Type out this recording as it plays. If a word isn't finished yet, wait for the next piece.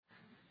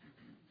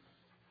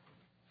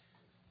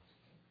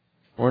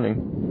Morning.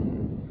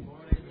 Good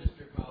morning,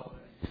 Mr. Collins.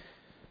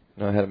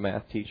 I had a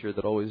math teacher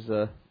that always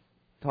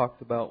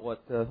talked about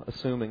what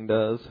assuming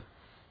does.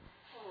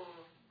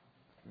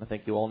 I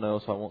think you all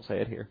know, so I won't say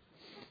it here.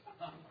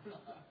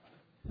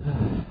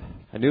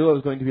 I knew I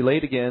was going to be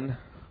late again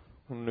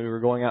when we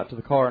were going out to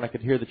the car, and I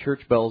could hear the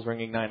church bells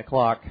ringing 9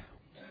 o'clock. I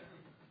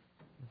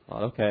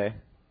thought, okay,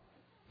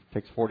 it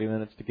takes 40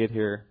 minutes to get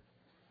here.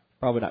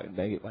 Probably not going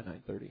to make it by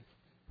 9:30.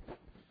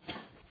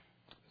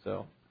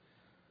 So,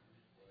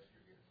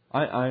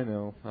 I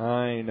know.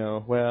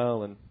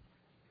 Well, and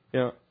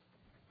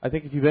I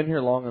think if you've been here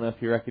long enough,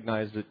 you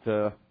recognize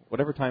that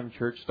whatever time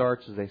church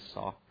starts is a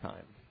soft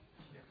time.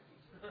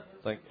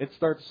 It's like it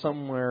starts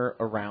somewhere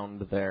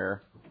around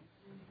there,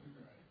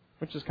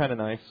 which is kind of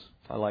nice.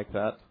 I like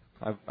that.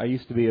 I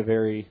used to be a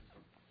very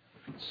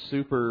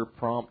super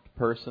prompt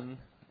person,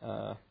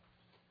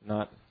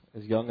 not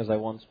as young as I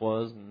once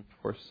was, and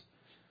of course,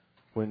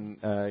 when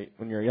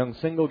you're a young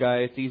single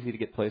guy, it's easy to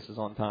get places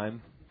on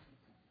time.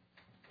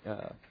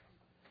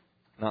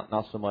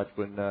 Not so much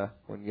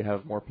when you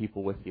have more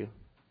people with you.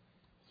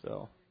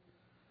 So,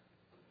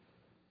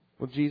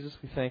 well, Jesus,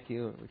 we thank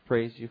you and we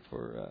praise you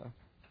for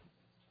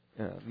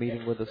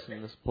meeting with us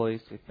in this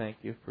place. We thank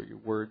you for your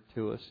word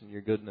to us and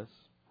your goodness.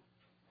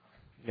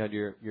 God,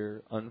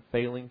 your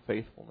unfailing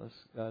faithfulness,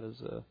 God,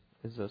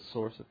 is a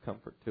source of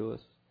comfort to us.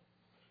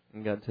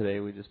 And God, today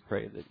we just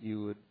pray that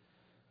you would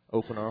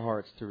open our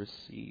hearts to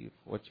receive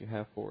what you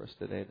have for us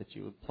today, that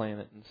you would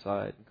plant it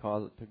inside and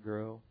cause it to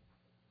grow.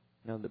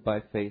 Now that by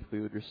faith we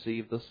would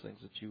receive those things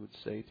that you would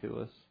say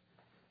to us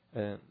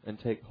and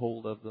take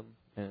hold of them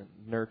and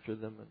nurture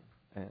them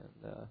and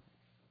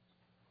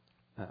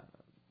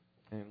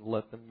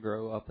let them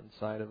grow up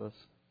inside of us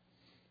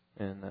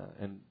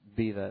and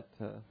be that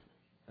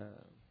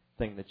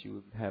thing that you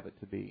would have it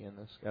to be in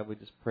us. God, we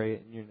just pray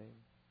it in your name.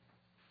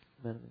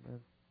 Amen. Amen.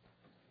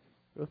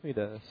 Go with me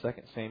to 2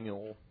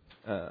 Samuel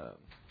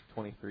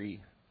 23.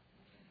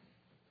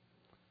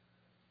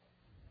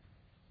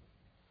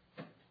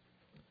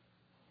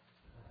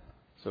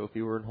 So if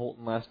you were in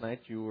Holton last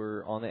night, you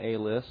were on the A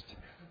list.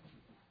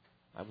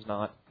 I was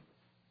not.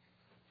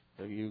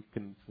 So you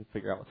can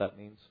figure out what that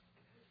means.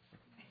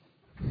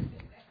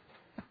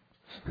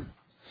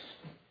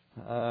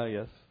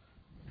 Yes.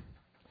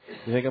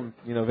 You think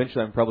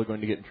eventually I'm probably going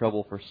to get in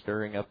trouble for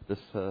stirring up this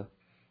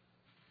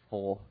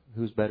whole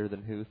who's better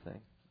than who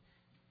thing.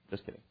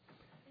 Just kidding.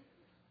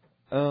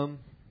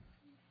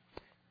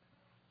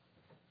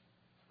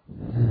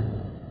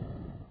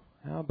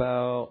 How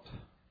about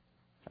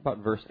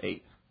verse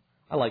 8?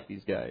 I like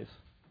these guys.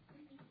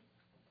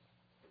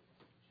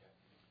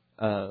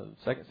 2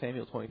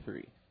 Samuel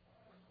 23.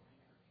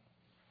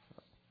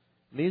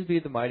 These be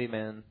the mighty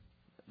men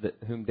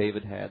whom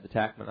David had, the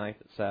Tachmonite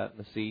that sat in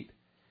the seat.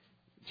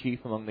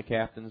 Chief among the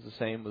captains, the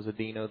same was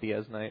Adino the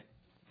Eznite.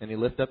 And he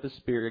lifted up his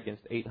spear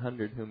against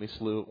 800 whom he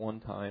slew at one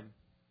time.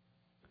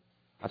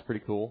 That's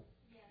pretty cool.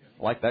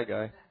 I like that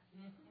guy.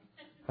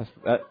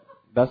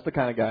 That's the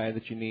kind of guy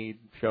that you need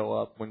show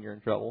up when you're in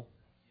trouble.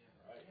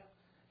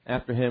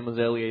 After him was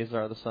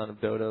Eleazar, the son of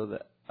Dodo,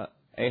 the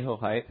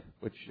Ahohite,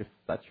 which, if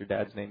that's your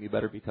dad's name, you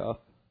better be tough.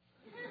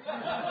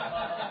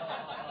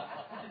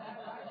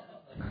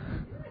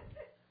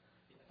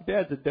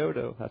 Dad's a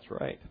dodo, that's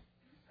right.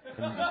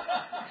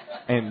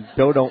 And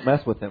don't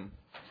mess with him.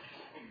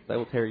 They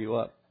will tear you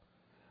up.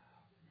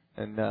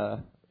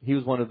 And he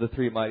was one of the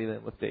three mighty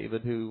men with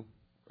David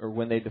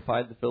when they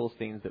defied the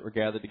Philistines that were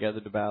gathered together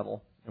to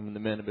battle, and when the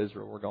men of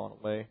Israel were gone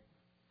away.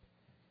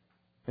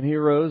 And he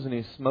arose and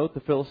he smote the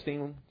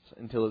Philistines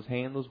until his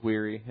hand was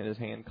weary, and his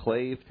hand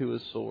clave to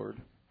his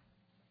sword.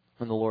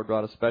 And the Lord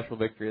brought a special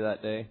victory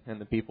that day, and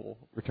the people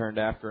returned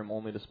after him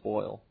only to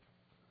spoil.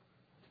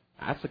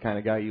 That's the kind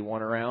of guy you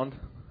want around.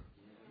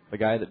 The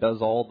guy that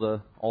does all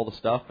the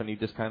stuff, and you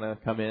just kind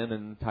of come in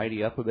and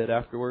tidy up a bit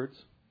afterwards.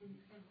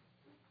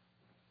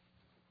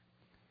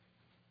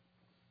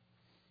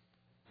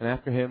 And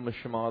after him was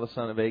Shammah the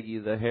son of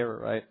Agi the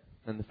Hararite,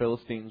 and the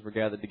Philistines were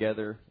gathered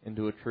together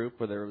into a troop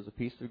where there was a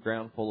piece of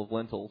ground full of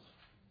lentils,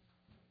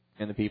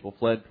 and the people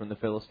fled from the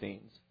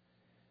Philistines.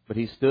 But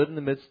he stood in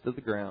the midst of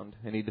the ground,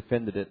 and he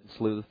defended it and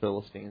slew the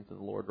Philistines, and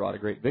the Lord wrought a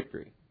great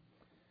victory.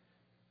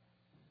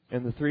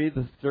 And the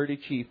 30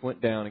 chief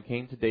went down and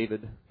came to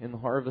David in the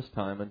harvest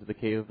time unto the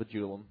cave of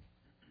Adullam,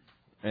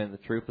 and the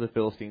troop of the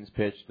Philistines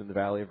pitched in the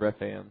valley of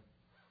Rephaim.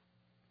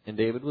 And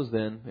David was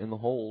then in the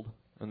hold,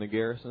 and the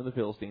garrison of the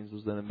Philistines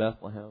was then in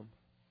Bethlehem.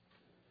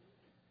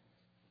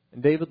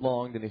 And David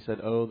longed, and he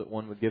said, "Oh, that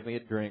one would give me a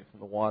drink from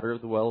the water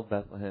of the well of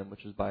Bethlehem,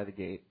 which is by the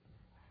gate."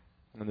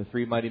 And the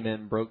three mighty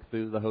men broke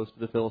through the host of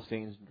the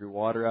Philistines and drew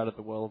water out of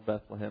the well of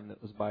Bethlehem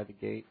that was by the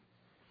gate.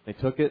 They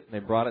took it, and they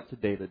brought it to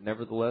David.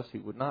 Nevertheless, he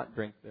would not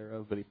drink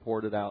thereof, but he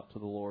poured it out to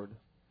the Lord.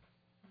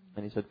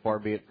 And he said, "Far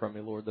be it from me,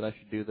 Lord, that I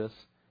should do this.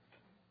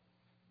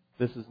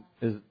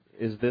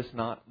 Is this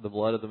not the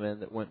blood of the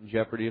men that went in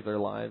jeopardy of their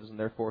lives?" And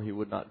therefore he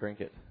would not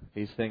drink it.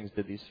 These things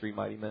did these three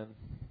mighty men.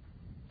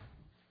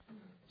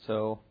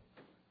 So,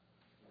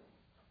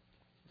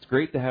 it's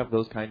great to have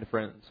those kind of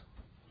friends.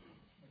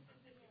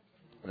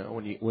 You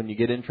know, when you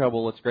get in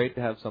trouble, it's great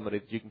to have somebody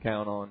that you can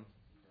count on.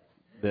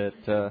 That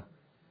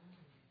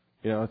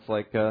it's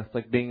like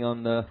being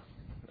on the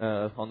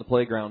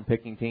playground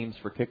picking teams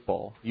for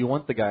kickball. You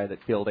want the guy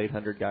that killed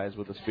 800 guys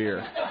with a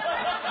spear.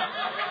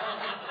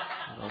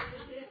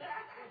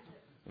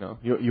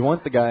 You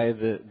want the guy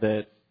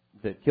that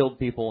killed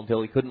people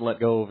until he couldn't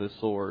let go of his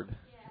sword,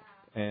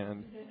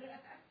 and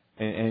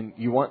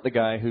you want the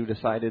guy who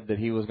decided that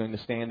he was going to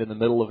stand in the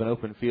middle of an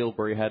open field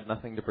where he had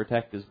nothing to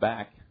protect his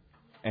back,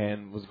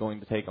 and was going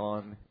to take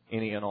on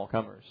any and all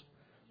comers.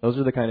 Those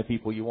are the kind of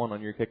people you want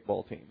on your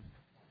kickball team.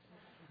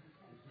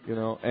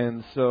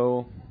 And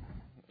so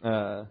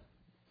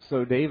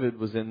David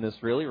was in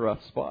this really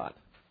rough spot.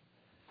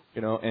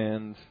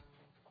 And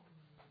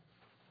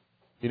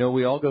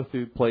we all go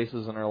through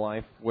places in our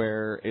life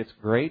where it's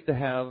great to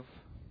have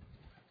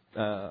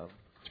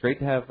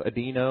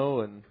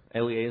Adino and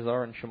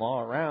Eleazar and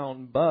Shema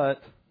around,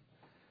 but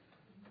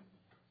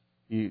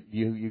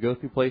you go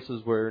through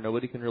places where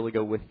nobody can really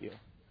go with you.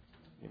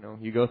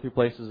 You go through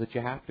places that you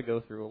have to go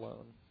through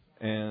alone,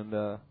 and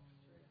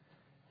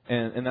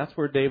that's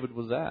where David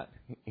was at.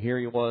 Here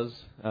he was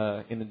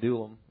in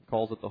Adullam,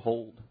 calls it the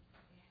hold,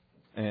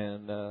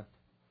 and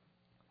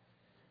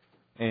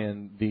he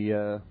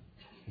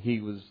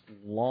was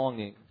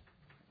longing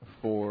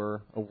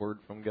for a word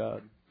from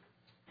God,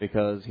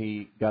 because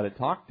God had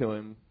talked to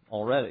him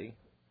already,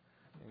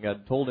 and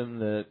God told him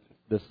that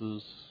this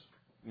is,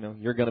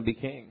 you're going to be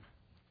king.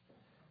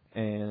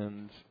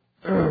 And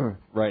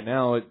right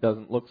now it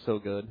doesn't look so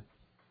good,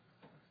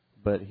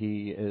 but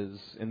he is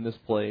in this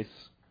place.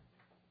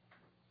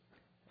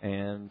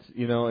 And,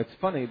 it's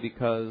funny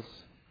because,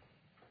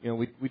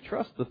 we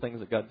trust the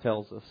things that God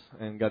tells us,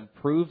 and God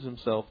proves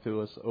himself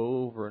to us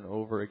over and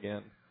over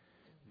again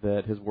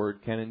that his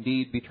word can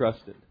indeed be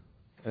trusted.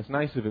 And it's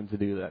nice of him to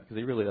do that, because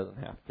he really doesn't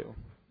have to.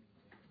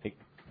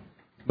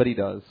 But he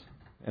does.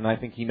 And I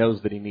think he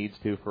knows that he needs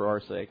to for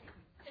our sake.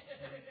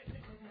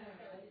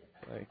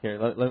 Here,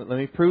 let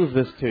me prove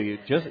this to you,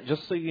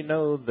 just so you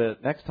know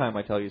that next time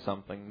I tell you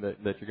something that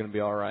you're going to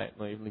be all right.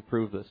 Let me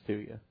prove this to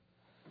you.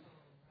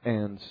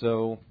 And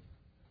so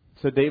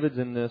David's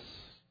in this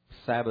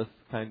Sabbath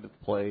kind of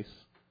place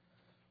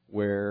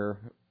where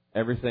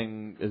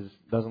everything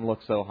doesn't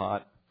look so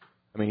hot.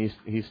 I mean,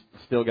 he's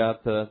still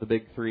got the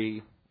big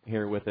three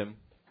here with him,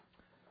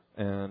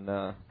 and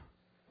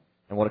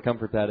what a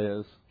comfort that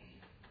is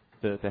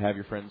to have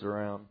your friends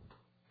around.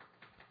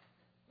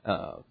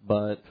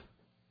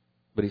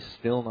 But he's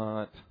still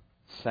not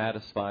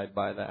satisfied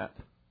by that.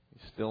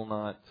 He's still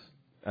not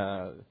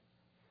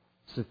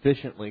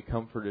sufficiently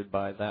comforted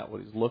by that.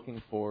 What he's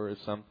looking for is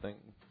some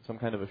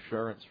kind of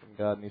assurance from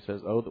God. And he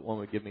says, "Oh, that one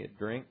would give me a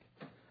drink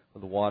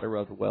of the water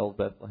of the well of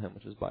Bethlehem,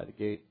 which is by the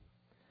gate."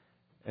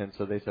 And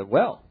so they said,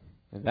 "Well,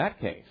 in that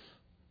case,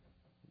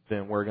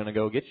 then we're going to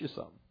go get you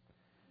some."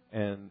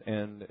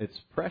 And it's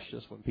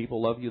precious when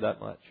people love you that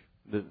much,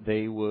 that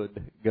they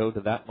would go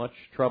to that much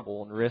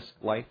trouble and risk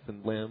life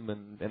and limb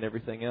and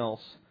everything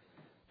else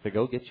to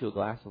go get you a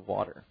glass of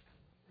water.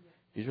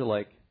 These are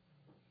like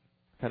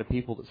the kind of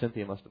people that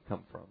Cynthia must have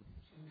come from.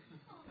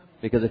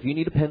 Because if you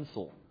need a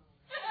pencil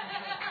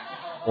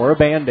or a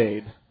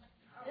Band-Aid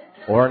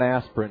or an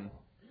aspirin,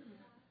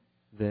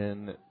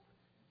 then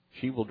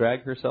she will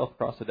drag herself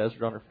across the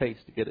desert on her face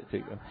to get it to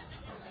you.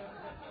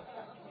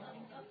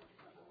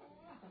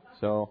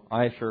 So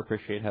I sure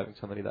appreciate having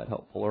somebody that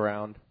helpful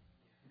around.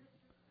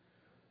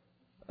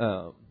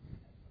 So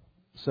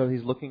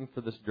he's looking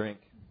for this drink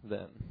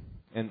then.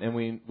 And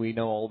we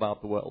know all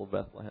about the well of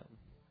Bethlehem.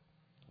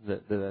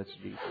 That's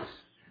Jesus.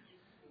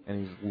 And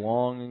he's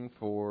longing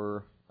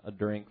for a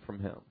drink from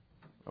him.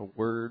 A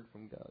word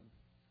from God.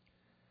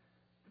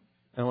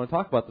 And I want to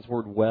talk about this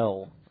word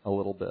well a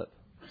little bit.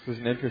 This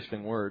is an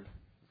interesting word.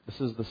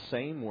 This is the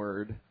same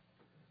word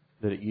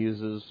that it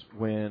uses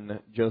when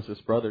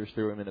Joseph's brothers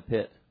threw him in a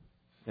pit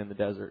in the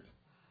desert.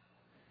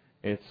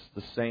 It's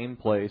the same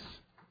place.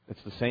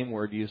 It's the same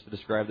word used to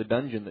describe the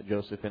dungeon that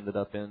Joseph ended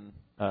up in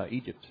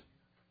Egypt.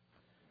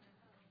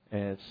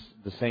 And it's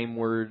the same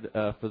word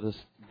for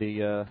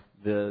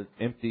the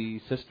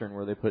empty cistern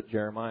where they put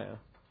Jeremiah.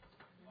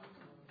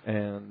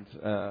 And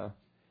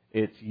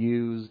it's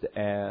used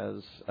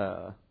as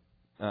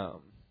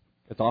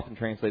it's often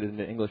translated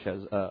into English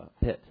as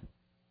pit,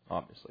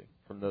 obviously,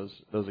 from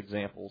those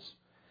examples,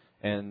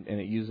 and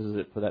it uses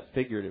it for that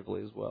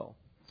figuratively as well.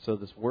 So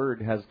this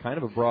word has kind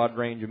of a broad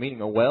range of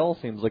meaning. A well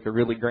seems like a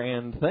really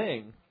grand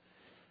thing.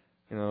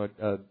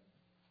 A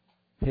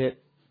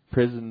pit,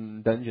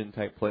 prison, dungeon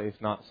type place,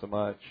 not so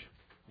much.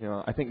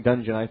 I think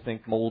dungeon, I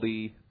think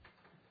moldy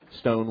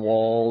stone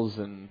walls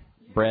and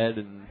bread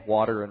and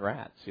water and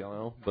rats,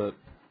 But,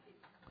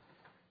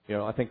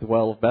 I think the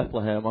well of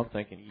Bethlehem, I'm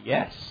thinking,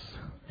 yes,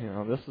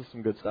 this is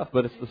some good stuff.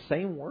 But it's the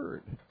same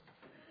word.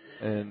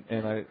 And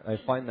I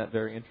find that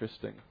very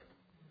interesting.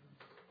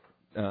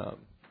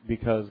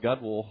 Because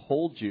God will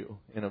hold you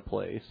in a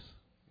place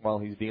while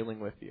He's dealing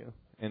with you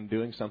and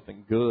doing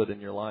something good in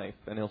your life,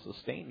 and He'll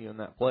sustain you in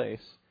that place.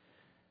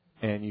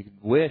 And you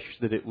wish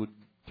that it would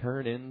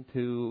turn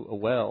into a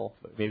well,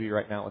 but maybe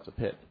right now it's a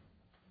pit.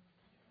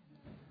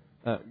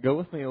 Go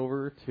with me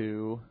over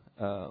to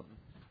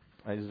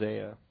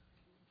Isaiah.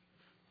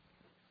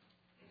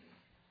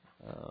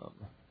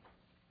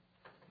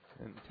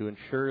 And to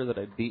ensure that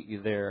I beat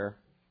you there,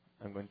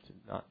 I'm going to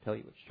not tell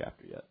you which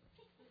chapter yet.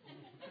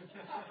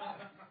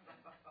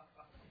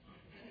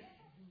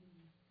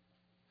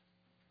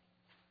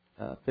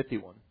 Uh,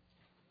 51.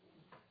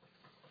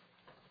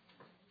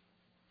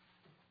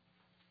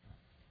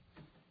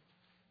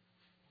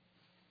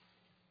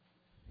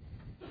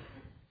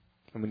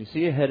 And when you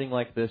see a heading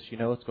like this, you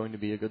know it's going to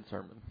be a good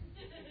sermon.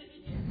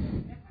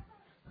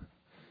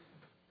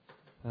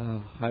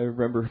 I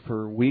remember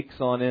for weeks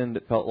on end,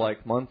 it felt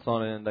like months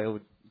on end, I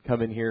would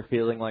come in here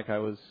feeling like I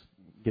was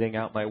getting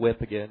out my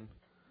whip again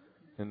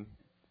and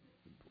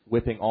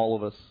whipping all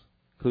of us,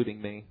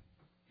 including me.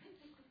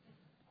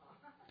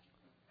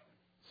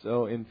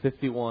 So in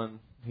 51,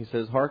 he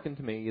says, "Hearken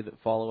to me, you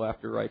that follow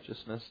after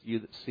righteousness, you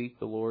that seek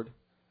the Lord.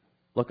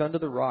 Look unto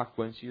the rock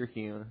whence you're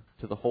hewn,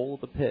 to the hole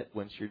of the pit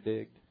whence you're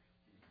digged."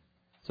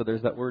 So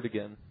there's that word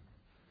again.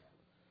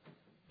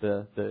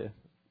 The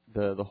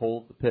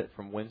hole of the pit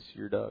from whence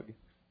you're dug.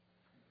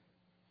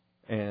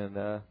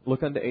 And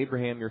look unto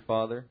Abraham your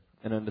father,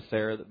 and unto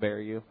Sarah that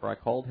bare you, for I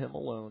called him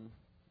alone,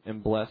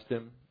 and blessed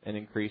him, and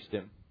increased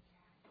him.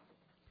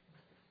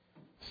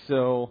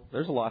 So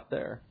there's a lot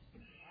there.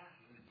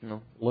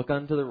 Look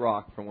unto the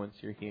rock from whence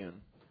you're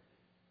hewn.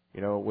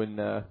 When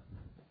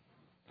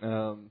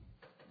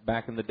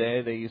back in the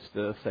day, they used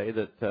to say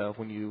that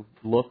when you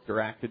looked or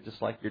acted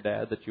just like your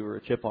dad, that you were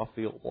a chip off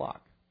the old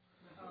block.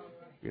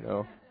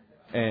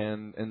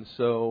 And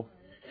so,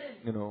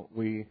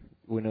 we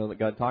know that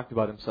God talked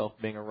about Himself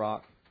being a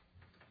rock,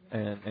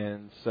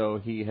 and so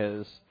He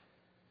has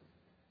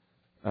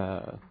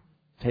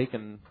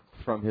taken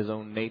from His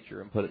own nature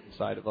and put it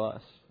inside of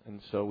us,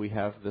 and so we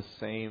have the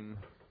same.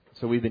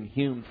 So we've been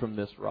hewn from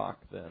this rock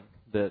then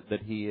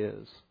that He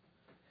is,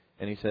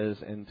 and He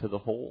says, "And to the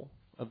hole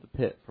of the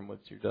pit from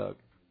whence you're dug."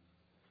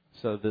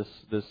 So this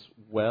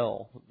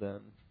well then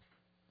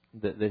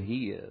that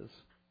He is,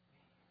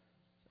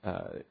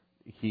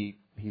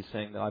 He's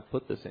saying that I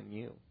put this in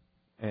you,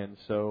 and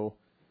so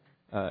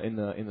in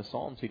the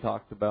Psalms He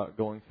talked about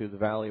going through the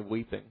valley of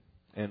weeping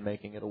and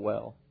making it a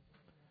well.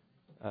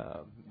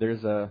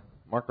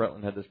 Mark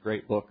Rutland had this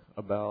great book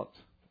about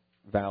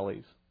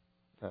valleys,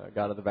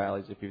 God of the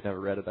Valleys. If you've never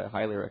read it, I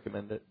highly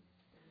recommend it.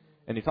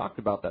 And he talked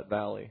about that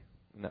valley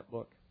in that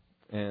book,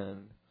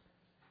 and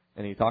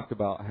he talked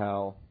about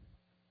how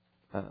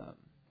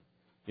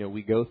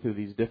we go through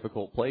these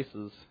difficult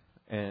places,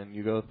 and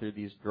you go through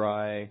these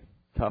dry,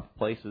 tough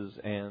places,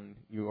 and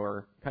you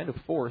are kind of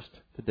forced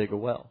to dig a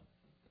well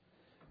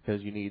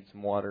because you need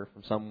some water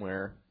from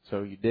somewhere.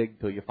 So you dig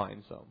till you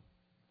find some.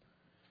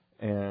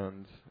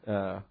 And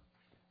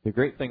the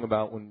great thing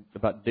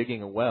about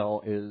digging a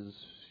well is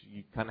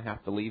you kind of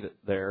have to leave it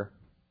there.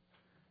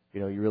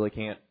 You really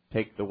can't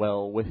take the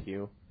well with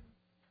you.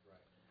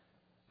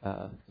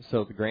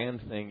 So the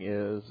grand thing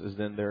is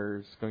then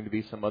there's going to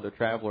be some other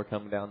traveler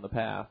coming down the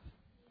path.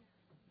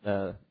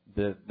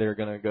 That they're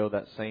going to go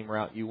that same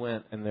route you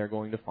went, and they're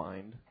going to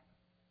find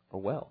a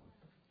well.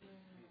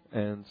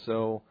 And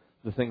so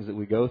the things that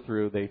we go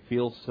through, they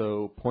feel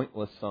so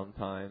pointless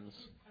sometimes.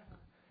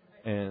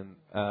 And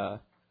I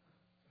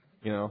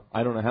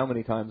don't know how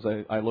many times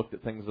I looked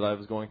at things that I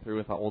was going through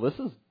and thought, well, this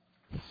is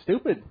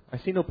stupid. I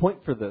see no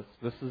point for this.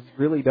 This is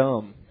really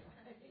dumb.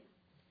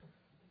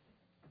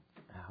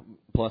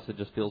 Plus, it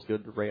just feels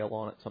good to rail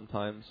on it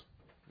sometimes,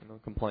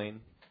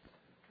 complain.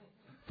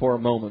 For a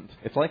moment.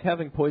 It's like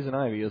having poison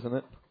ivy, isn't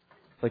it?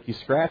 It's like you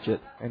scratch it,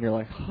 and you're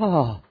like,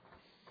 oh.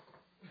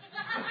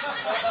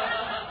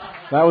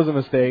 That was a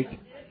mistake.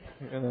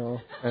 And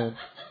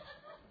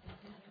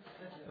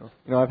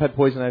I've had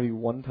poison ivy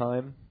one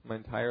time my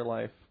entire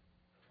life,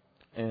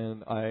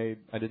 and I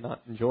did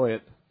not enjoy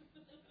it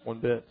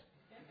one bit.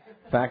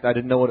 In fact, I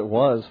didn't know what it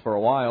was for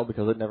a while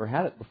because I'd never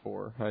had it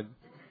before.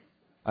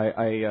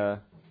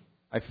 I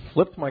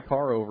flipped my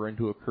car over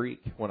into a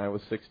creek when I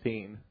was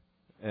 16.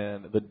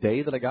 And the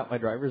day that I got my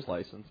driver's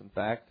license, in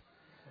fact,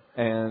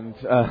 and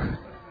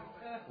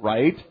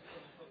right,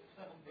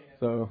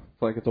 so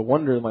it's like it's a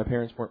wonder that my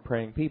parents weren't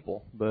praying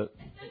people. But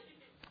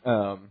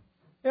I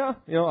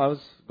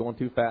was going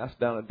too fast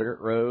down a dirt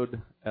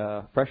road,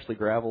 freshly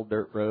graveled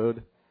dirt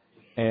road,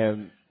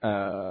 and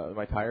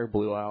my tire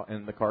blew out,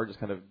 and the car just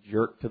kind of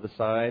jerked to the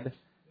side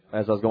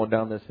as I was going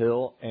down this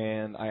hill,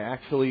 and I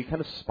actually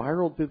kind of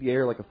spiraled through the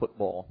air like a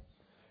football.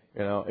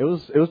 It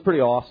was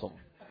pretty awesome.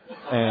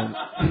 And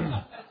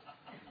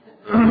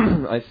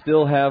I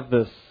still have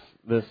this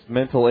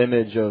mental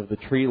image of the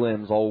tree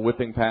limbs all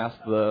whipping past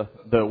the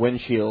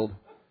windshield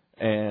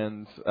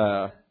and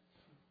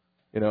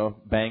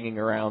banging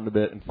around a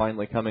bit and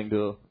finally coming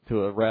to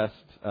a rest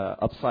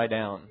upside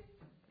down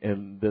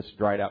in this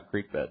dried out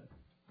creek bed.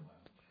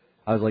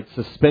 I was like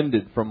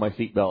suspended from my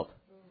seatbelt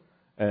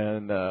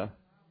and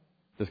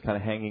just kind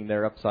of hanging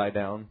there upside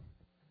down.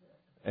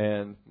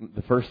 And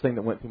the first thing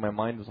that went through my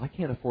mind was, I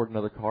can't afford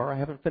another car. I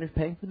haven't finished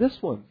paying for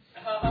this one.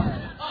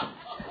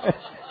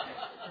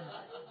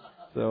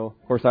 So,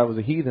 of course, I was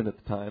a heathen at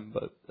the time,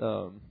 but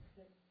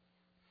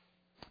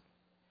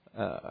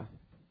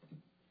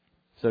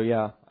so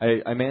yeah,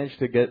 I managed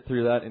to get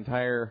through that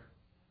entire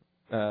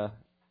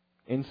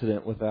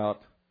incident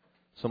without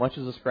so much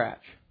as a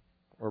scratch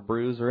or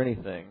bruise or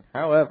anything.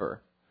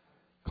 However,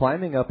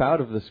 climbing up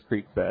out of this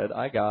creek bed,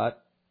 I got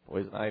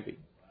poison ivy.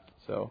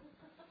 So,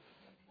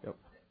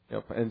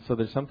 yep. And so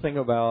there's something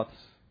about,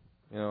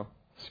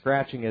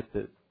 scratching it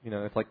that,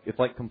 it's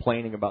like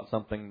complaining about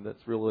something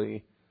that's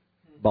really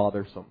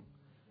bothersome.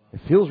 It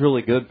feels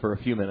really good for a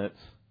few minutes,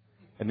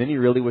 and then you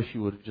really wish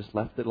you would have just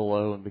left it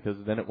alone because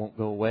then it won't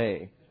go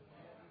away.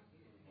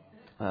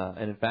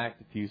 And in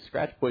fact, if you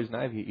scratch poison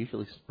ivy, it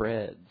usually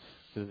spreads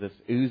because this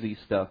oozy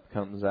stuff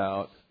comes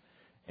out,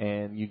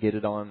 and you get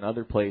it on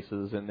other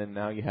places, and then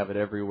now you have it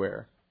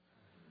everywhere.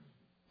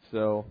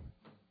 So,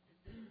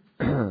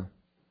 so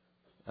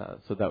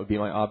that would be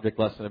my object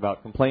lesson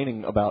about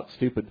complaining about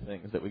stupid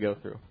things that we go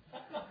through.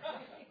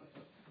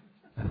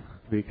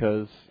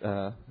 Because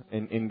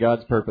in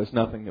God's purpose,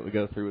 nothing that we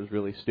go through is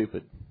really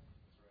stupid.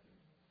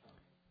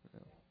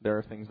 There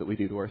are things that we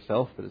do to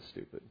ourselves that is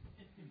stupid.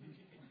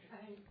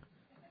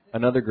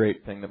 Another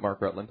great thing that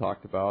Mark Rutland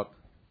talked about,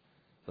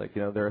 like,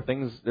 there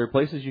are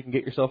places you can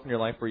get yourself in your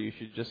life where you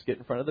should just get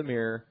in front of the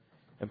mirror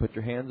and put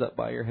your hands up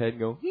by your head and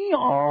go,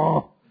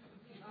 "Yaw."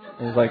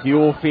 And it's like, you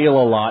will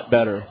feel a lot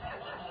better.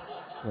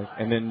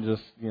 And then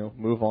just,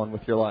 move on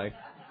with your life.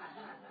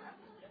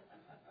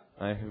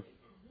 I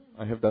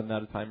have done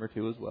that a time or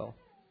two as well.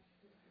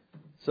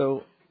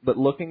 So, but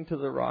looking to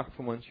the rock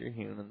from whence you're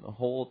hewn, and the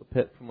hole, the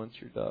pit from whence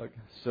you're dug.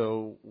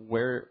 So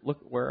look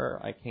where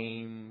I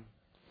came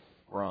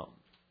from.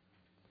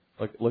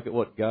 Look at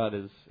what God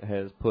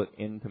has put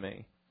into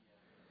me.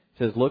 It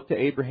says, "Look to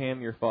Abraham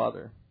your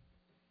father,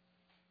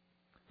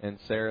 and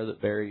Sarah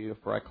that bare you,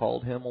 for I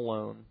called him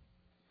alone,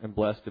 and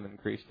blessed him and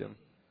increased him."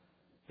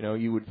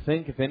 You would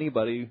think if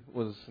anybody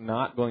was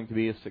not going to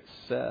be a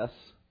success,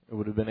 it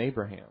would have been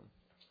Abraham.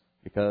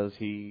 Because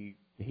he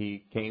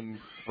came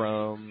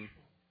from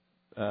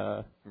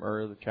Ur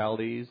of the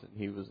Chaldees, and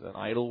he was an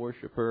idol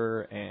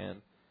worshiper,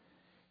 and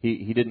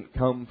he didn't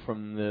come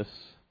from this,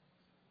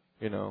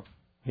 he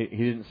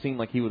didn't seem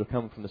like he would have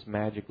come from this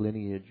magic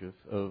lineage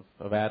of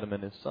Adam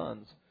and his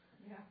sons.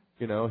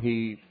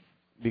 Yeah.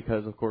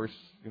 Because of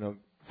course,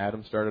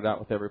 Adam started out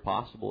with every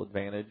possible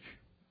advantage,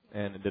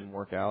 and it didn't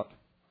work out.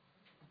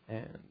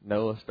 And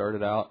Noah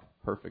started out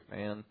perfect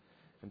man,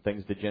 and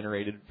things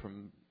degenerated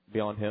from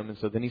beyond him, and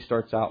so then he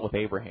starts out with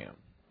Abraham,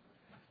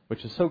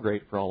 which is so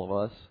great for all of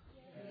us.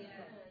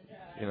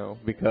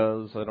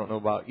 Because I don't know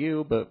about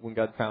you, but when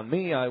God found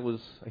me, I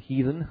was a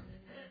heathen,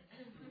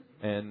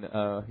 and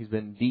He's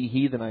been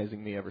de-heathenizing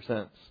me ever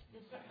since.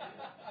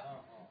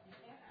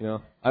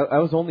 I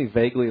was only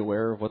vaguely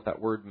aware of what that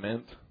word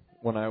meant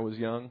when I was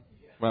young,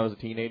 when I was a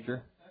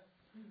teenager,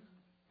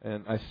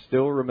 and I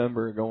still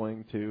remember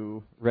going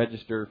to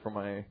register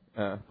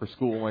for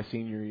school my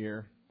senior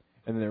year,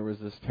 and there was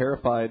this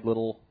terrified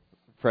little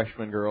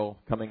freshman girl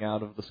coming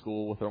out of the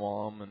school with her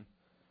mom,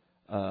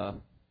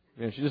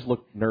 and she just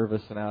looked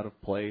nervous and out of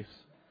place.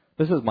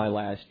 This is my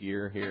last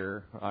year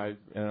here. I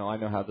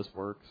know how this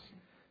works,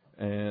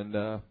 and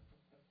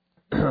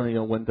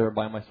went there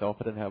by myself.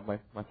 I didn't have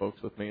my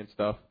folks with me and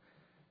stuff,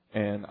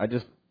 and I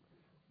just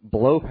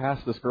blow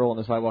past this girl on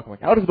the sidewalk. I'm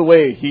like, "Out of the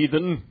way,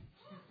 heathen!"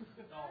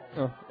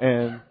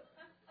 And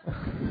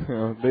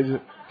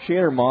she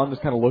and her mom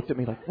just kind of looked at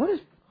me like, "What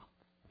is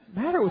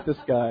the matter with this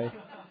guy?"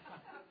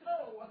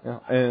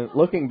 And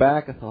looking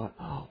back, I thought,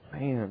 "Oh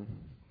man,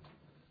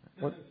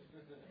 what?"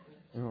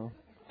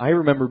 I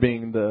remember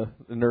being the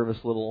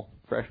nervous little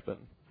freshman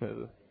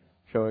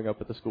showing up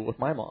at the school with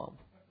my mom.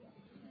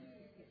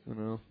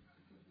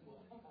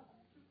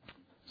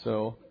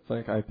 So it's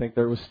like I think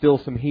there was still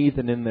some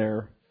heathen in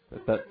there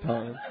at that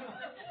time.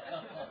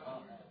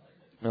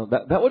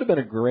 That would have been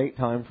a great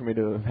time for me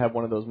to have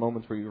one of those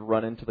moments where you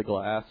run into the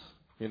glass.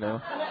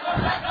 That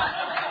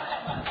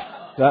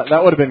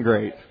would have been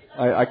great.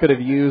 I could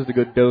have used a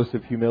good dose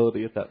of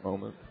humility at that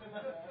moment.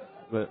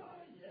 But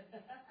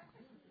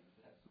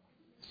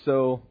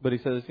he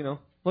says,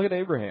 look at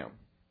Abraham.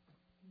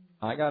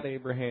 I got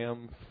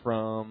Abraham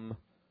from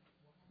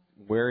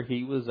where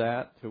he was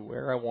at to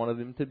where I wanted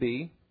him to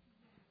be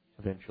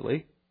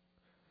eventually.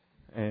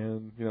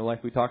 And,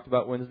 like we talked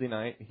about Wednesday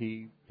night,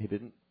 he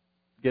didn't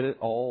get it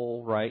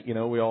all right.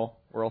 We're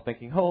all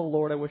thinking, "Oh,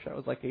 Lord, I wish I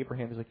was like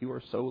Abraham." He's like, "You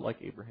are so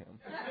like Abraham."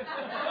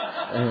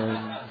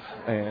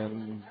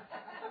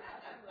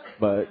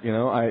 But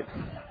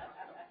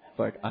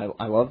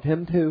I loved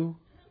him too,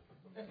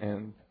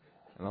 and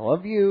I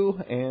love you,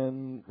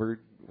 and we're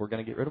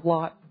gonna get rid of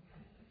Lot,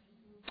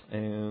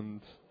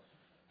 and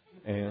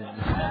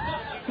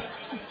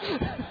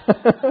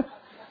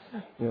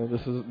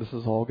this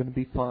is all gonna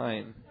be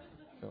fine.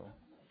 So,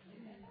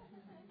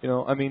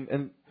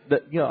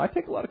 I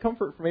take a lot of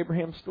comfort from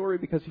Abraham's story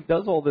because he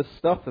does all this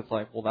stuff that's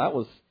like, well, that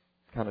was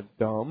kind of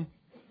dumb,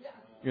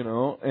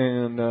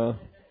 and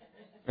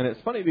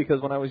it's funny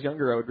because when I was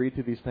younger, I would read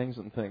through these things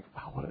and think,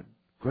 wow, what a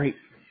great,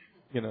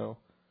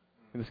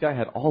 And this guy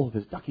had all of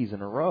his duckies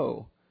in a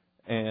row.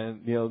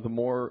 And,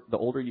 the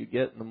older you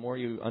get and the more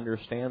you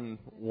understand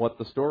what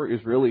the story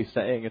is really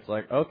saying, it's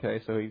like,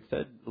 okay, so he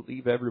said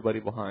leave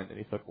everybody behind, and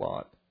he took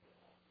Lot.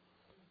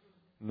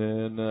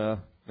 And then,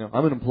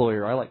 I'm an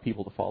employer. I like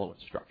people to follow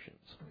instructions.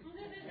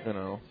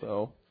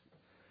 So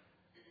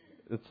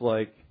it's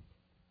like,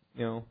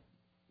 then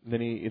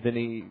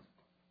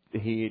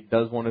he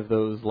does one of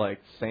those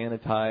like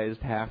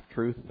sanitized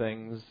half-truth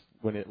things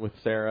with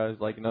Sarah.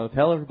 He's like,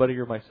 tell everybody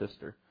you're my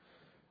sister.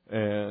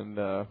 And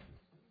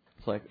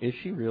it's like, is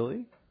she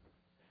really?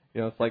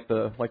 It's like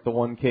the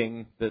one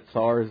king that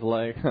saw her is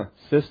like,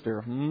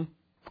 sister,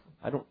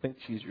 I don't think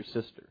she's your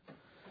sister.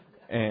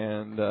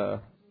 And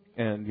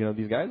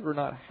these guys were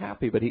not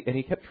happy, but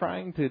he kept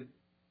trying to,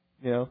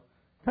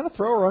 kind of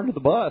throw her under the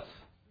bus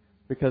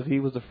because he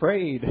was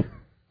afraid.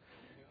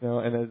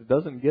 And it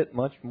doesn't get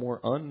much more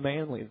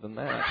unmanly than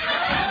that.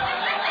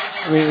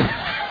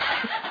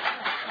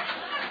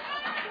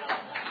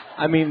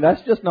 I mean,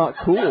 that's just not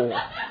cool.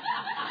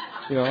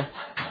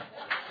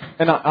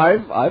 And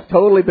I've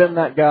totally been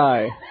that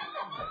guy.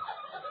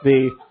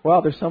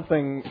 There's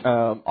something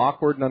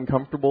awkward and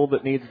uncomfortable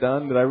that needs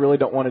done that I really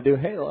don't want to do.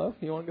 Hey, love,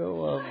 you want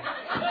to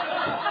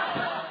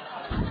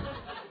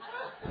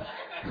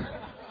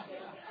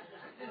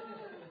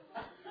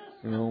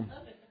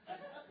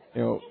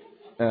go?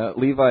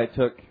 Levi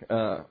took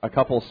a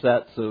couple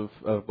sets of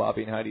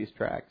Bobby and Heidi's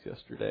tracts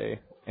yesterday,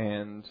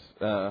 and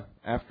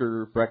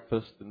after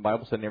breakfast and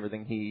Bible study and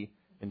everything, he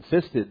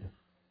insisted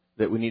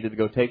that we needed to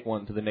go take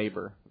one to the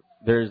neighbor.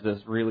 There's this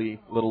really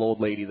little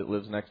old lady that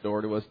lives next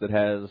door to us that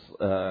has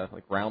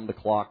like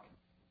round-the-clock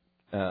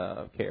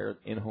care,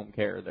 in-home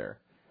care there.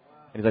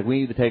 And he's like, we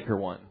need to take her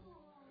one.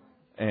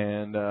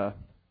 And I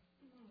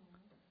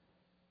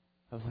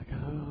was like,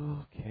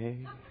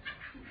 okay.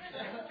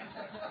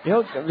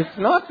 It's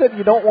not that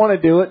you don't want to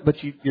do it,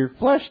 but your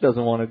flesh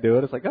doesn't want to do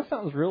it. It's like, that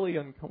sounds really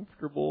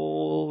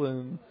uncomfortable,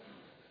 and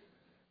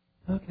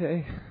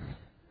okay.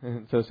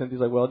 And so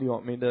Cynthia's like, well, do you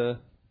want me to?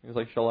 He was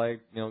like, shall I,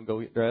 go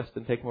get dressed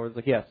and take him over? He's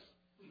like, yes.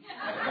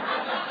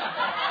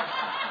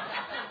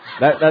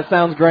 That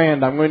sounds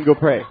grand. I'm going to go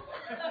pray.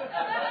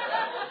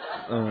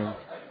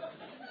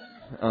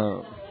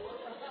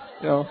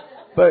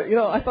 But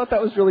I thought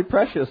that was really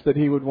precious that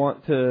he would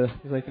want to.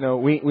 He's like,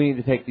 we need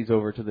to take these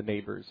over to the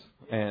neighbors,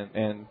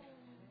 and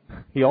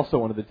he also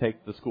wanted to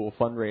take the school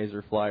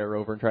fundraiser flyer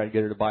over and try to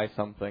get her to buy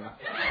something.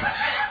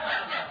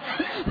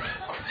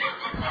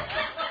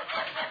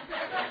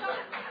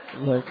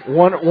 Like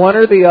one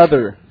or the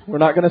other. We're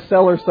not going to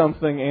sell her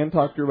something and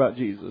talk to her about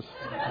Jesus.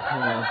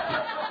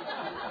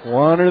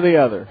 One or the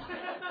other.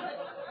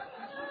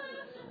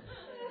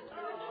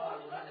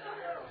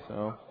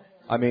 So,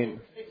 I mean,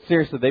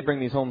 seriously, they bring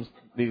these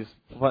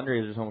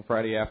fundraisers home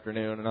Friday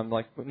afternoon, and I'm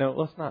like, no,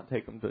 let's not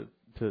take them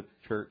to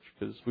church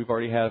because we've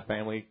already had a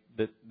family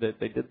that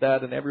they did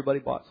that, and everybody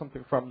bought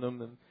something from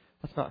them, and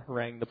let's not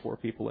harangue the poor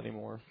people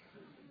anymore.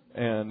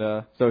 And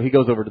so he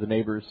goes over to the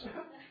neighbors.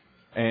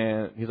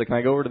 And he's like, can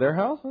I go over to their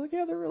house? I'm like,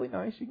 yeah, they're really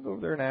nice. You can go over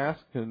there and ask.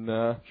 And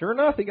sure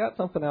enough, he got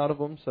something out of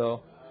them.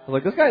 So I was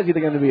like, this guy's either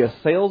going to be a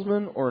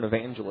salesman or an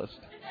evangelist.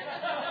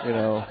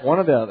 One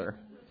or the other.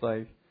 It's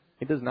like,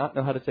 he does not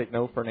know how to take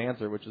no for an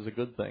answer, which is a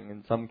good thing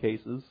in some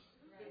cases.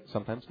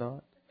 Sometimes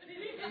not.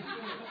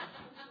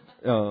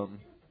 I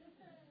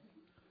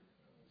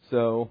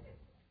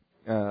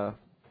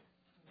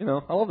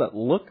love that.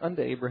 Look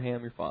unto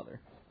Abraham, your father.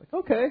 Like,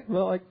 okay,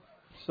 well,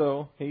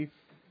 so he,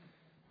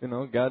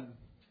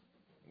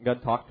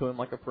 God talked to him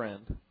like a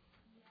friend,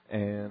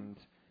 and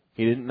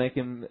he didn't make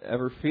him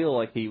ever feel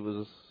like he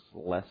was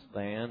less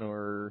than,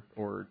 or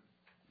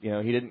he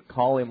didn't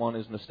call him on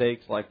his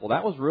mistakes like, well,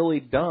 that was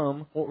really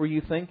dumb. What were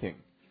you thinking?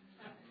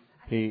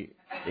 He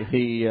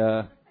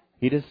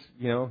just,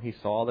 he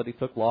saw that he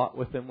took Lot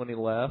with him when he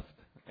left,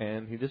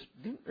 and he just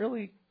didn't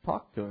really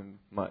talk to him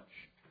much.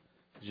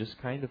 Just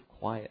kind of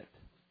quiet.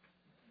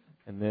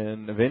 And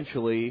then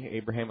eventually,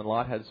 Abraham and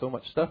Lot had so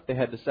much stuff they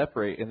had to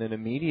separate. And then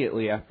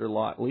immediately after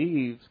Lot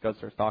leaves, God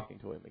starts talking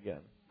to him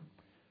again.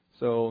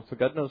 So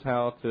God knows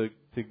how to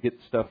get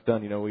stuff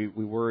done.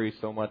 We worry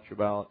so much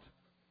about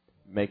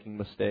making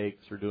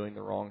mistakes or doing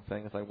the wrong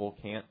thing. It's like, well,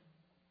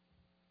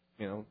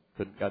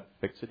 couldn't God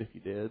fix it if you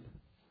did?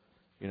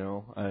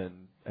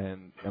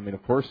 And I mean,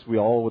 of course, we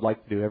all would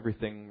like to do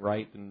everything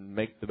right and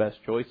make the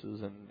best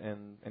choices,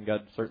 and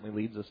God certainly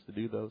leads us to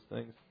do those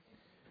things.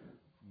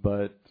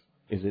 But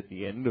is it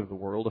the end of the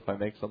world if I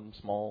make some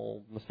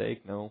small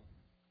mistake? No.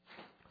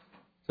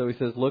 So he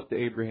says, look to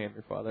Abraham,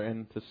 your father,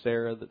 and to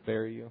Sarah that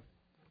bare you.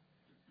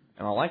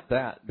 And I like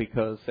that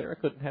because Sarah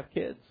couldn't have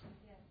kids.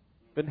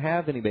 Couldn't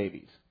have any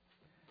babies.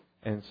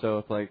 And so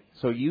it's like,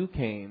 so you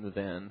came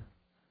then,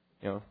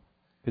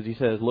 because he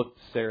says, look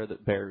to Sarah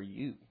that bare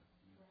you.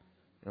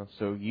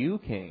 So you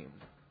came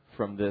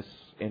from this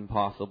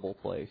impossible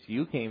place.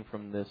 You came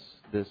from this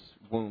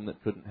womb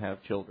that couldn't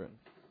have children.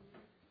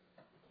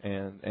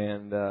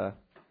 And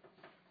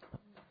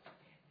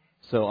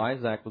so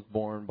Isaac was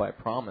born by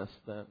promise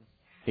then.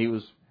 He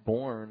was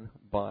born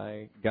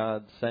by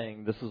God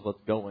saying, this is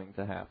what's going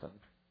to happen.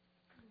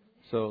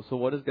 So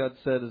what has God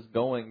said is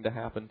going to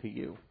happen to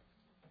you?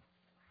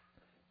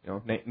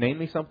 You know, name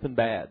me something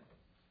bad.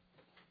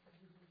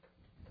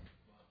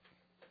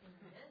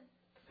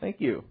 Thank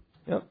you.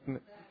 Yep.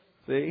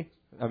 See?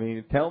 I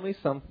mean, tell me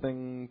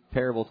something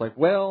terrible. It's like,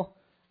 well,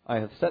 I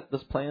have set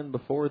this plan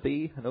before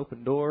thee, an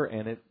open door,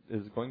 and it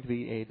is going to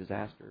be a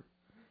disaster.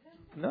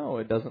 No,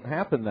 it doesn't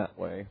happen that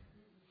way.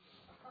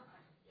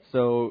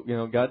 So, you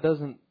know, God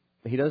doesn't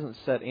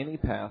set any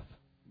path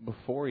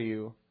before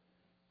you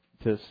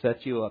to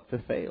set you up to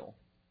fail.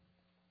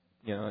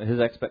 You know, His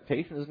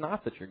expectation is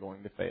not that you're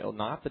going to fail,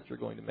 not that you're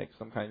going to make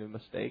some kind of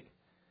mistake,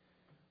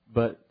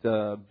 but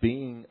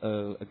being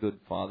a good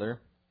father,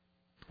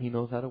 He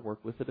knows how to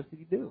work with it if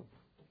you do.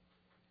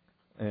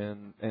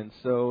 And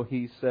so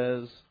He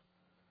says,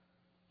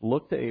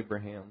 look to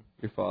Abraham,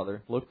 your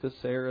father, look to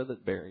Sarah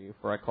that bare you,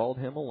 for I called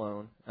him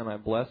alone, and I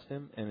blessed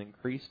him and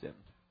increased him.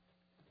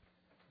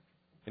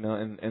 You know,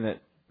 and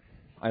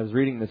I was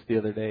reading this the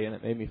other day, and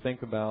it made me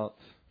think about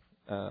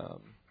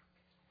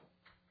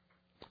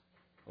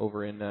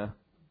over in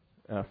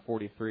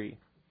 43.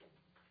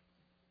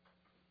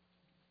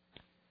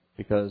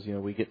 Because, you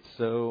know, we get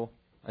so,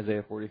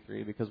 Isaiah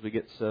 43, because we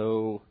get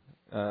so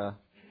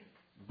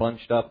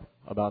bunched up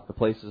about the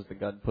places that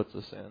God puts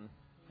us in.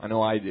 I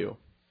know I do.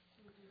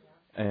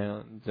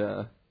 And,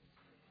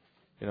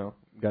 you know,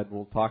 God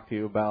will talk to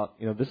you about,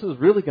 you know, this is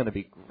really going to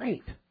be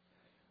great.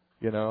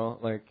 You know,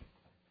 like,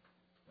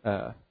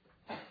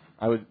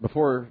 I would,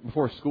 before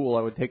school,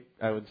 I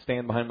would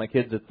stand behind my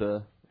kids at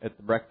the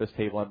breakfast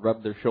table. I'd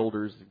rub their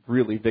shoulders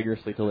really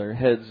vigorously till their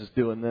heads just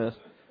doing this.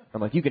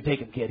 I'm like, you can take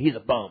him, kid. He's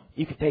a bum.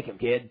 You can take him,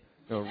 kid.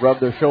 You know, rub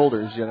their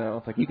shoulders, you know.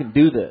 It's like, you can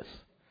do this.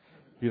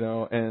 You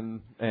know,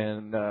 and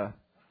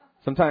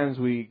sometimes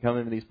we come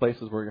into these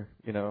places where,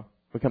 you know,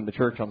 we come to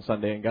church on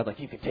Sunday and God's like,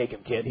 you can take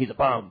him, kid. He's a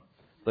bum.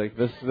 Like,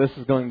 this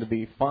is going to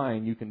be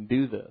fine. You can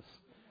do this.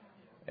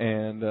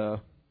 And,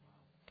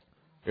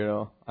 you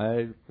know,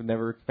 I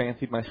never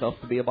fancied myself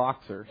to be a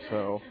boxer.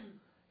 So,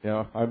 you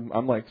know,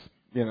 I'm like,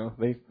 you know,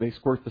 they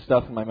squirt the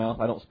stuff in my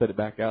mouth. I don't spit it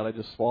back out. I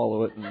just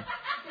swallow it and,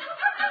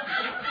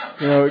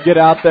 you know, get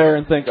out there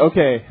and think,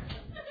 okay,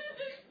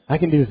 I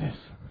can do this.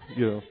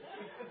 You know.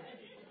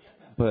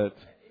 But,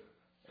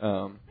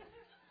 oh,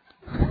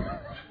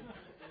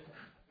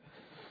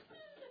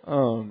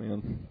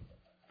 man.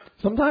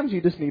 Sometimes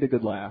you just need a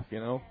good laugh, you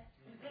know.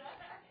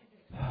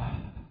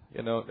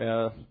 You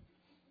know,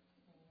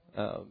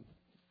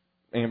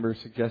 Amber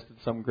suggested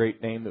some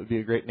great name that would be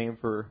a great name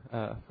for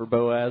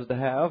Boaz to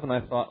have, and I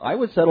thought I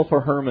would settle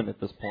for Herman at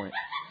this point.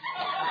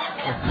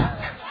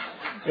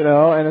 You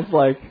know, and it's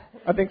like,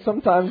 I think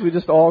sometimes we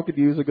just all could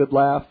use a good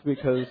laugh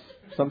because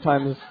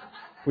sometimes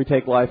we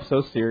take life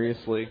so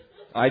seriously.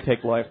 I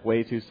take life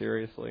way too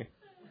seriously.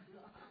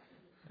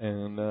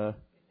 And,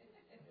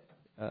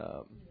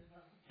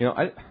 you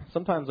know,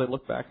 sometimes I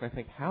look back and I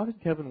think, how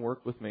did Kevin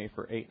work with me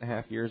for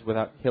 8.5 years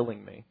without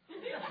killing me?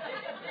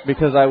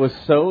 Because I was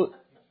so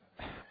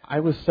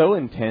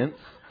intense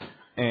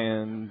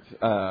and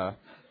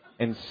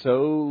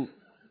so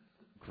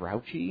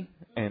grouchy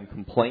and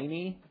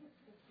complainy.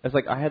 It's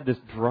like I had this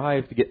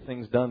drive to get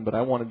things done, but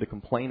I wanted to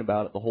complain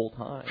about it the whole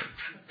time.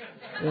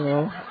 You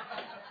know?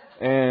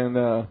 And,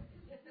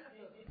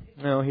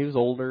 you know, he was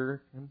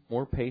older and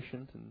more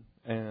patient,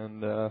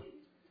 and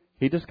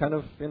he just kind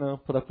of, you know,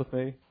 put up with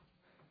me.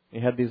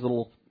 He had these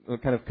little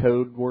kind of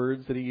code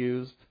words that he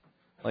used.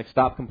 Like,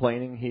 stop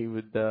complaining, he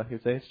would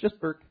say, it's just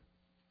work.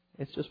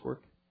 It's just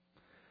work.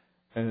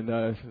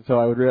 And so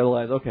I would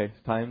realize, okay,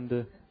 it's time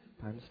to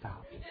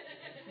stop.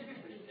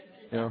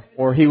 You know,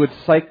 or he would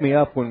psych me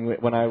up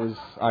when I was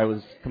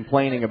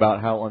complaining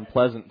about how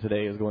unpleasant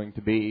today is going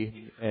to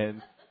be,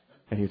 and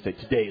he'd say,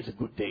 today is a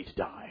good day to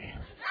die.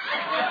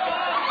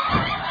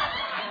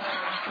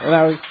 And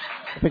I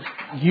think,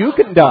 you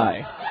can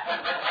die.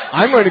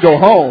 I'm going to go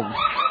home.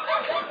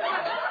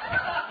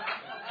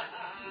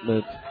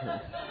 But,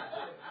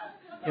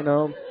 you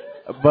know,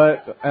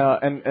 but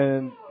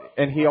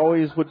and he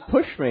always would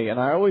push me, and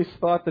I always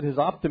thought that his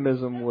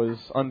optimism was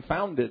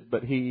unfounded,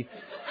 but he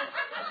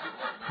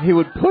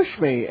would push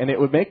me, and it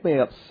would make me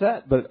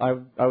upset, but I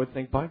would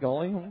think, by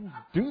golly, I'm going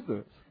to do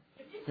this.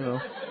 You know,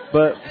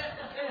 but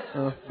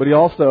he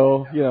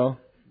also, you know,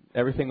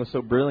 everything was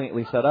so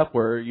brilliantly set up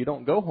where you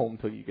don't go home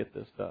till you get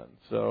this done.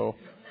 So,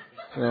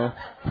 you know,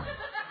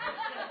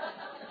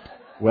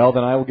 well,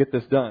 then I will get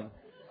this done.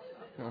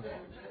 You know.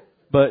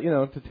 But, you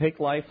know, to take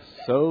life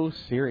so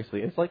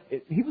seriously, it's like,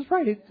 he was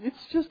right.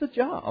 It's just a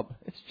job.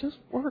 It's just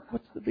work.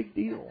 What's the big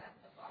deal?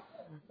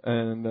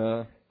 And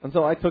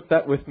so I took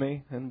that with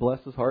me, and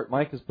bless his heart,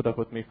 Mike has put up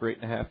with me for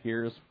 8.5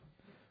 years,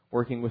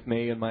 working with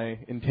me and my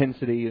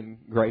intensity and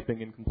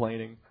griping and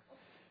complaining.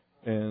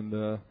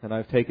 And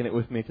I've taken it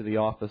with me to the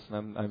office,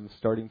 and I'm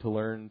starting to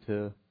learn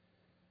to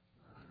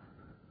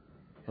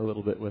a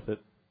little bit with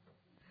it.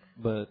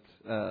 But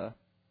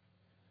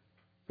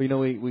you know,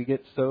 we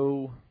get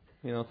so,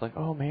 you know, it's like,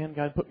 oh man,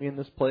 God put me in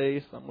this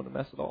place, I'm going to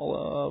mess it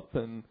all up,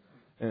 and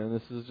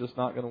this is just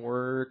not going to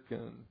work,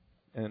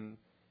 and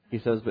he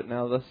says, "But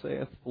now thus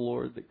saith the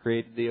Lord that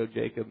created thee, O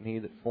Jacob, and he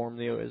that formed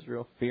thee, O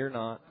Israel, fear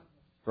not,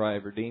 for I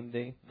have redeemed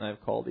thee, and I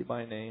have called thee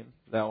by name.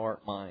 Thou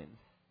art mine.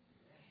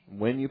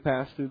 When you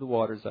pass through the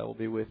waters, I will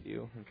be with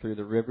you, and through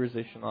the rivers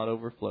they shall not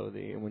overflow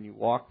thee. And when you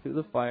walk through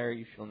the fire,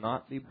 you shall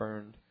not be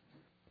burned,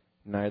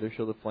 neither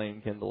shall the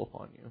flame kindle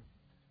upon you."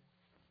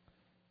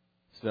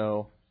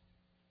 So,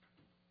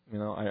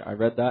 I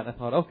read that and I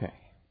thought, okay.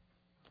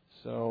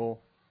 So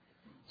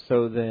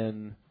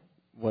then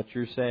what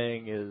you're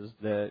saying is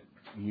that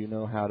you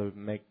know how to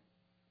make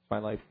my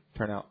life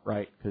turn out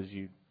right because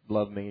you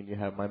love me and you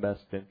have my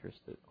best interest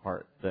at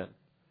heart then.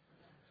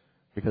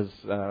 Because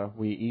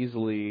we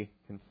easily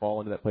can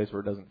fall into that place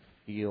where it doesn't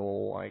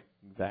feel like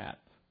that.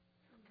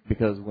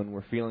 Because when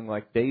we're feeling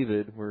like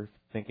David, we're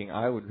thinking,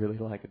 I would really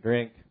like a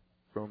drink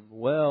from the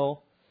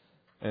well.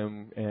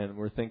 And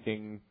we're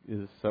thinking,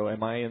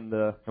 am I in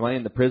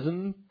the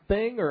prison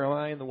thing or am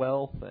I in the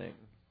well thing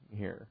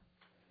here?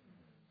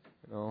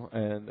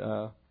 And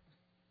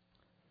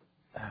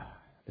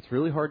it's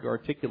really hard to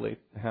articulate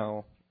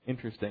how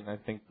interesting I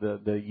think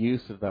the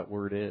use of that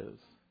word is.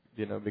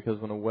 Because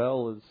when a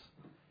well is,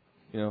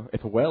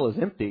 if a well is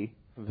empty,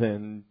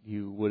 then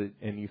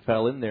you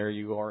fell in there,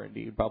 you are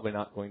indeed probably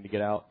not going to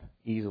get out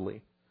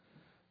easily.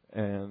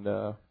 And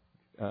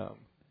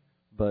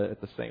but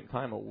at the same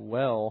time, a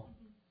well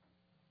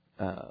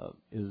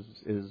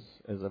is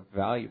a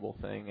valuable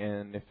thing.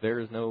 And if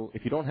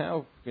you don't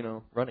have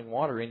running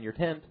water in your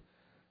tent,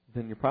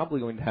 then you're probably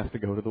going to have to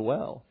go to the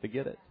well to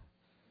get it.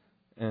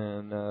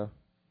 And of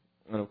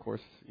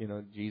course,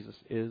 Jesus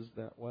is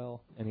that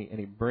well, and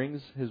he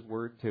brings His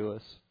word to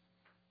us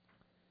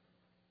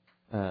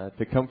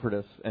to comfort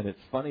us. And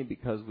it's funny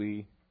because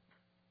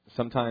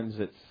sometimes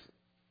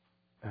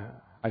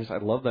I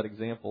love that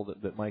example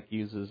that Mike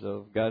uses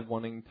of God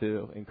wanting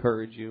to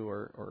encourage you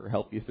or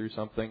help you through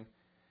something.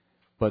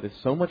 But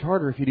it's so much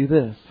harder if you do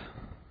this.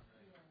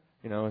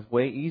 It's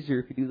way easier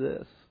if you do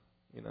this.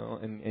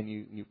 And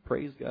you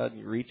praise God and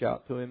you reach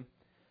out to Him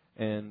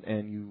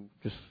and you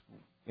just,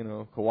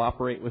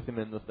 cooperate with Him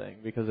in the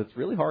thing. Because it's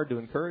really hard to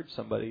encourage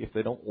somebody if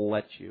they don't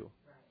let you.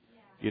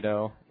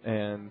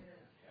 And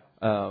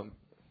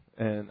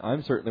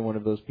I'm certainly one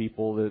of those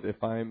people that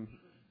if I'm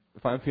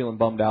feeling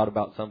bummed out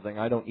about something,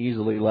 I don't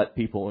easily let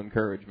people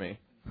encourage me.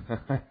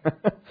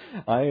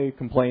 I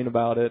complain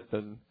about it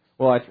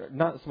I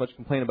not so much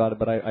complain about it,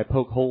 but I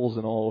poke holes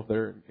in all of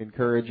their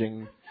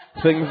encouraging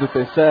things that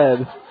they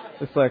said.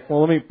 It's like, well,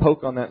 let me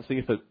poke on that and see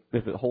if it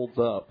holds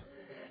up.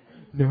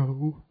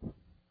 No,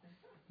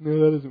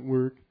 that doesn't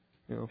work.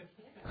 But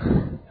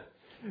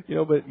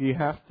you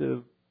have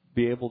to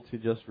be able to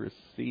just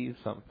receive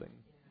something,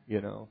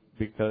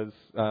 because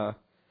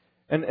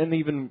and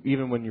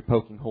even when you're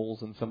poking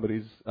holes in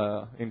somebody's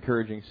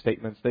encouraging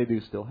statements, they do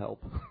still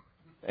help,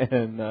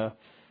 and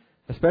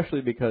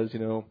especially because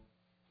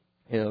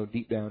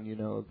deep down,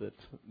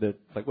 that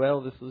like,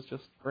 well, this is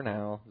just for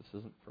now. This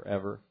isn't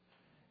forever,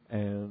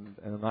 and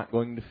I'm not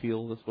going to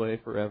feel this way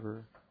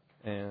forever.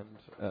 And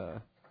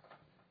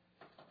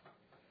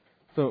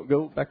so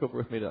go back over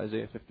with me to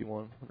Isaiah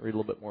 51 and read a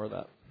little bit more of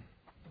that.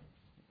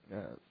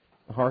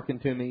 Hearken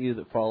to me, you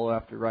that follow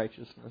after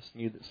righteousness,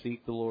 and you that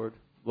seek the Lord.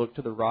 Look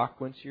to the rock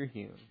whence you're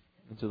hewn,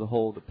 and to the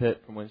hole, the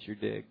pit from whence you're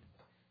digged.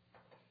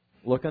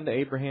 Look unto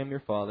Abraham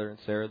your father, and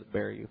Sarah that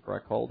bare you, for I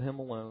called him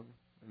alone,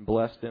 and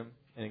blessed him,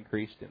 and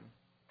increased him.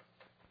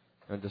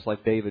 And just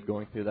like David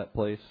going through that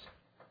place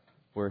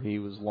where he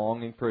was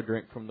longing for a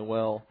drink from the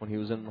well, when he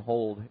was in the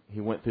hold, he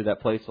went through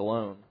that place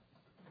alone.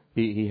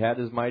 He had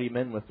his mighty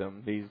men with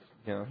him. He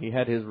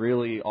had his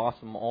really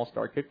awesome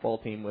all-star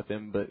kickball team with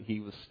him, but he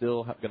was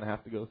still going to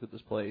have to go through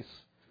this place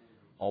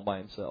all by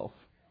himself.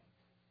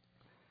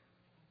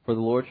 For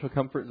the Lord shall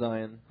comfort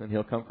Zion, and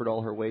He'll comfort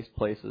all her waste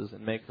places,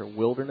 and make her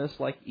wilderness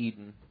like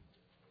Eden,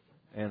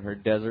 and her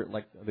desert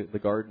like the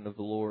garden of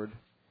the Lord.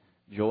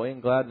 Joy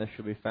and gladness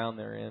shall be found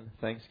therein,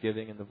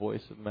 thanksgiving and the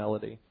voice of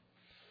melody.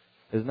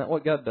 Isn't that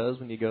what God does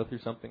when you go through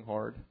something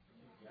hard?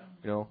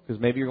 Because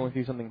maybe you're going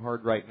through something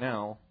hard right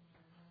now,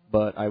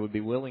 but I would be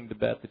willing to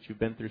bet that you've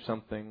been through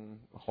something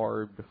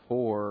hard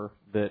before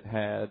that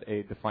had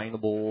a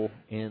definable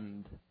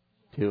end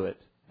to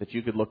it. That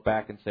you could look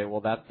back and say,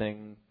 well,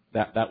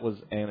 that was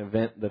an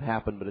event that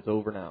happened, but it's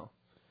over now.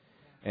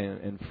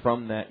 And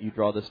from that, you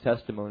draw this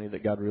testimony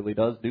that God really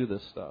does do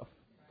this stuff.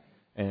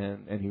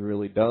 And He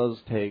really does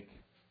take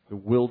the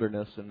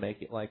wilderness and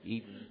make it like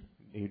Eden.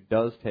 He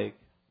does take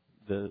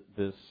this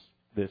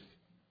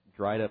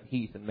dried up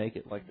heath and make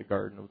it like the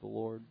garden of the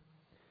Lord.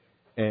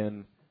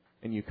 And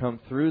you come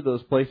through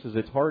those places,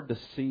 it's hard to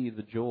see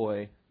the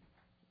joy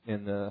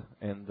and the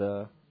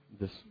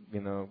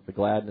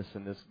gladness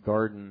in this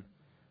garden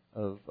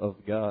of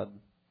God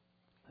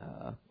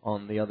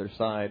on the other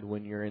side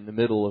when you're in the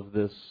middle of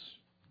this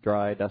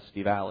dry,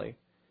 dusty valley.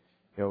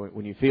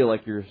 When you feel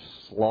like you're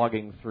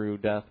slogging through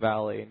Death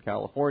Valley in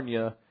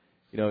California,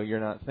 you're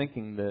not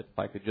thinking that if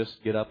I could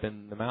just get up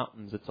in the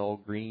mountains, it's all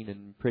green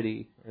and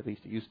pretty, or at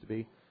least it used to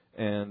be.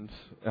 And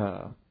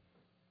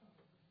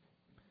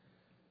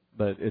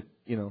but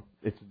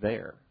it's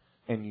there.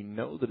 and you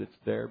know that it's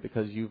there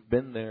because you've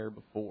been there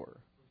before.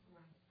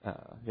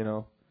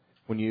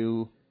 When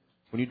you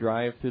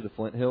drive through the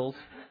Flint Hills,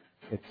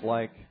 it's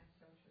like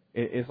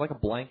a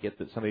blanket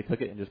that somebody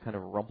took it and just kind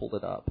of rumpled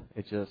it up.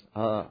 It's just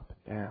up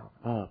and down,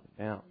 up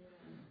and down.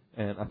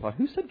 And I thought,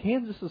 who said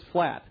Kansas is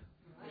flat?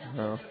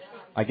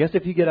 I guess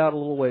if you get out a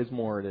little ways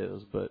more, it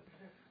is. But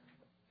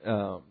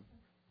our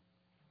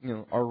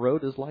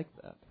road is like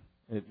that.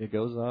 It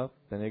goes up,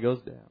 then it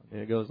goes down,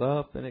 and it goes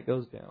up, then it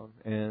goes down,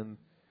 and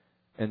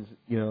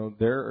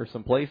there are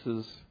some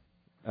places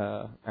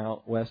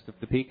out west of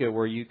Topeka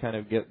where you kind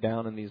of get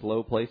down in these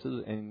low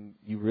places and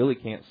you really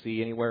can't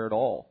see anywhere at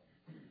all.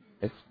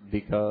 It's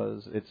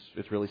because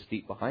it's really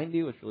steep behind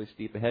you, it's really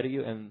steep ahead of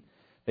you, and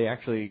they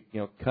actually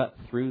cut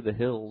through the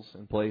hills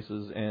in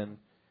places, and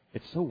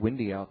it's so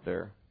windy out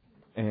there.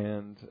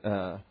 And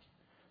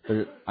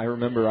I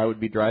remember I would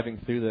be driving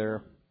through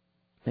there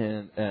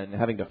and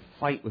having to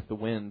fight with the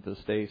wind to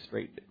stay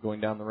straight going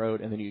down the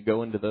road, and then you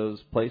go into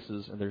those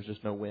places and there's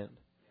just no wind.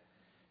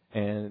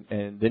 And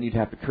then you'd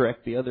have to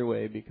correct the other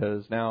way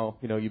because now,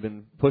 you've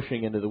been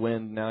pushing into the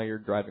wind, now you're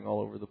driving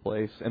all over the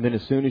place. And then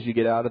as soon as you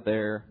get out of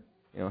there,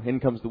 in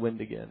comes the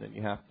wind again, and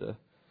you have to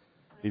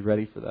be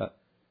ready for that.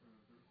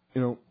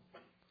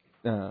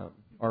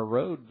 Our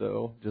road,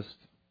 though, just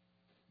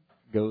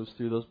goes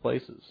through those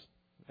places.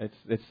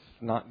 It's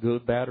not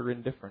good, bad, or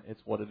indifferent.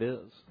 It's what it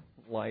is.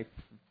 Life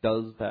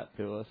does that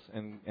to us,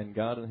 and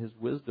God in His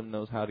wisdom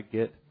knows how to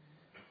get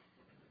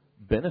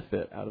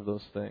benefit out of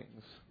those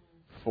things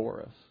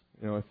for us.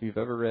 If you've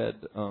ever read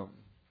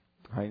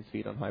Hind's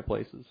Feet on High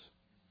Places,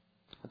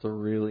 it's a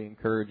really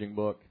encouraging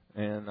book,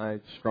 and I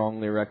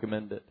strongly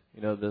recommend it.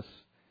 This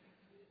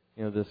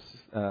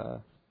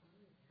for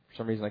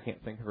some reason I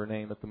can't think of her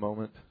name at the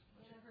moment.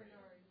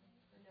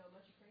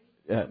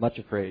 Much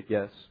Afraid,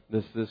 yes.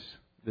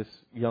 This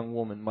young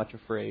woman, Much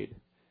Afraid,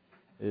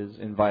 is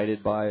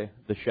invited by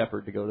the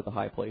shepherd to go to the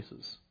high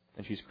places,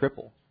 and she's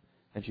crippled,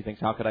 and she thinks,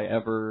 how could I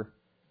ever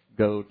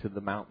go to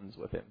the mountains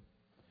with him?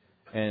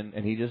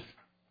 And he just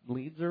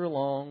leads her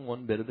along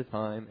one bit at a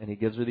time, and he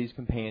gives her these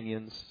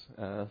companions,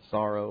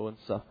 sorrow and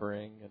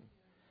suffering,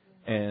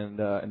 and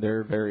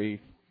they're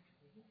very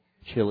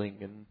chilling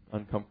and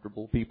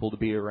uncomfortable people to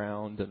be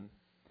around.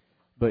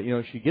 But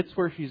she gets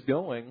where she's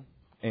going,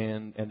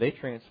 and they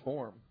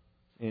transform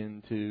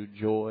into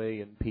joy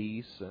and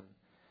peace,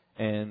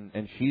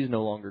 and she's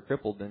no longer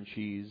crippled, and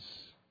she's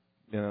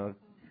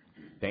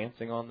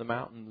dancing on the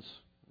mountains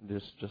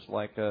just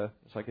like a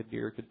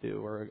deer could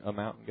do or a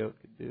mountain goat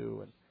could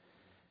do,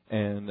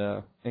 and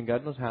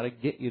God knows how to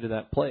get you to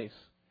that place,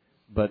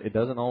 but it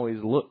doesn't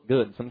always look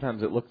good.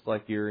 Sometimes it looks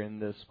like you're in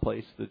this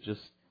place that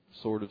just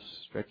sort of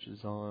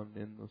stretches on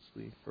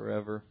endlessly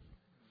forever,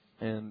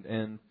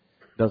 and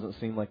doesn't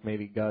seem like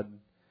maybe God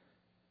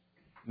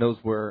knows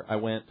where I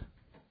went.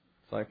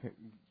 It's like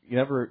you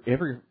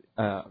ever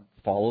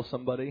follow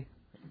somebody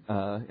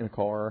in a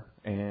car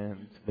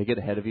and they get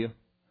ahead of you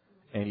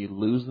and you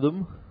lose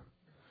them.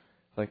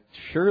 It's like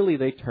surely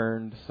they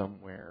turned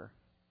somewhere.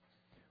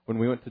 When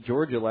we went to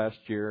Georgia last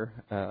year,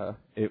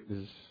 it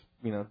was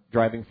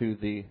driving through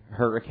the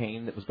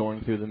hurricane that was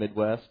going through the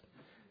Midwest,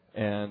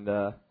 and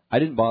I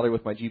didn't bother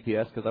with my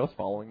GPS because I was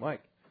following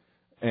Mike.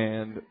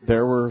 And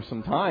there were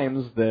some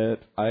times that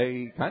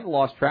I kind of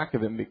lost track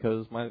of him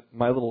because my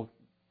little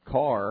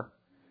car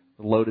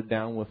loaded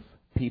down with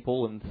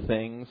people and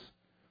things,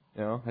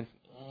 and it's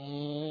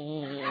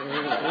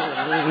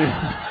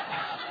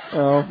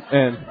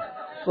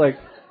like,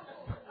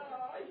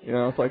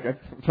 it's like I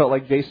felt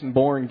like Jason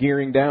Bourne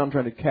gearing down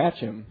trying to catch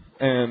him,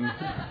 and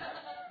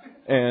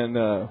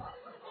the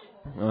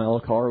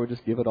car would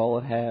just give it all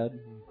it had,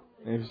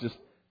 and it was just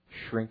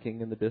shrinking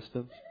in the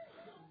distance.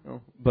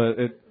 But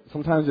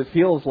sometimes it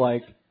feels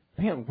like,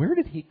 man, where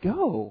did he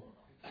go?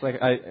 It's like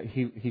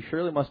he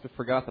surely must have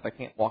forgot that I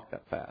can't walk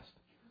that fast.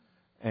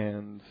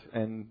 And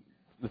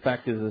the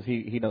fact is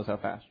he knows how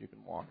fast you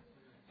can walk,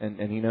 and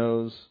he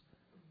knows,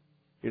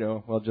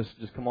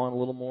 just come on a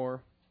little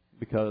more,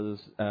 because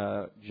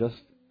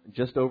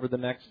just over the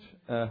next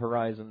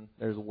horizon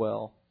there's a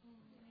well,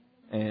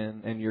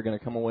 and you're going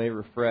to come away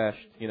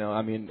refreshed.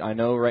 I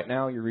know right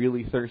now you're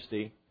really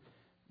thirsty,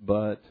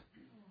 but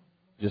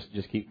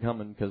just keep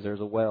coming because there's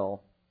a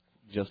well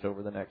just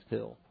over the next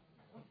hill.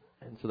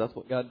 And so that's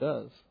what God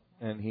does,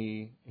 and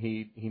He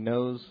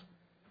knows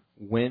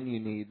when you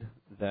need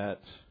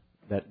that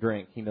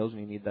drink. He knows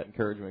when you need that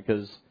encouragement,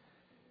 because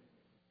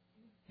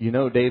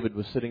David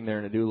was sitting there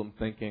in Adullam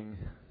thinking,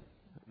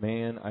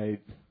 man,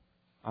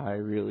 I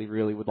really,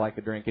 really would like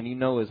a drink. And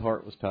his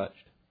heart was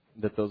touched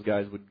that those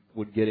guys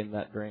would get him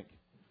that drink.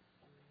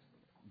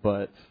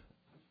 But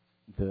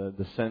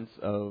the sense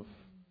of,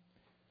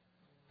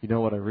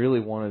 what I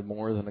really wanted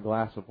more than a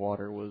glass of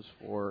water was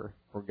for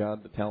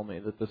God to tell me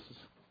that this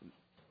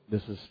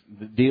is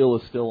the deal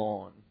is still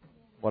on.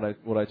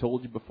 What I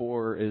told you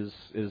before is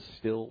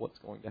still what's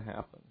going to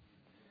happen,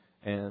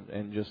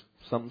 and just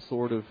some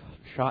sort of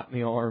shot in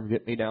the arm,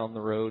 get me down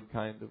the road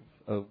kind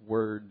of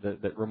word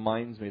that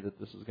reminds me that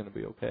this is going to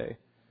be okay.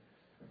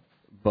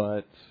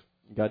 But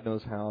God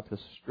knows how to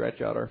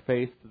stretch out our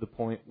faith to the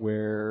point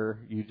where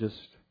you just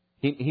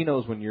He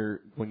knows when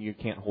you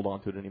can't hold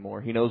on to it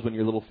anymore. He knows when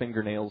your little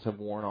fingernails have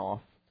worn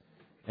off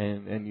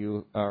and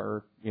you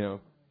are,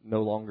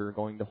 no longer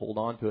going to hold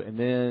on to it. And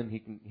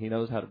then He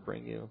knows how to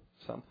bring you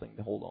something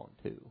to hold on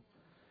to.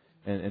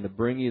 And to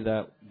bring you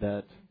that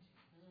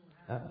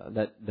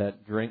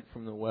drink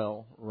from the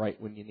well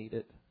right when you need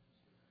it.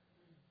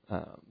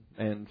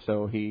 And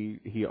so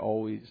he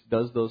always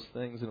does those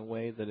things in a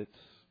way that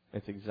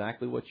it's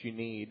exactly what you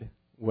need,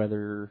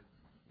 whether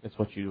it's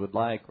what you would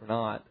like or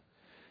not.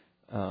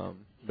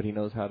 But He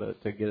knows how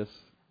to get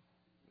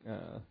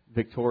us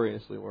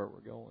victoriously where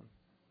we're going.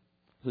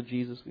 So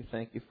Jesus, we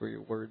thank You for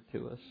Your word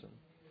to us,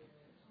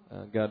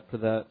 and God, for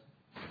that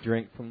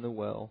drink from the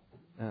well.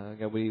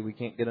 God, we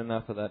can't get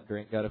enough of that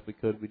drink. God, if we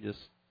could, we'd just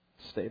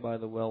stay by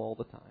the well all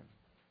the time.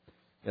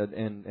 God,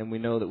 and we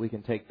know that we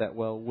can take that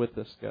well with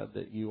us, God,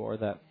 that You are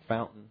that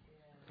fountain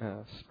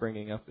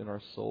springing up in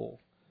our soul.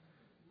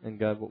 And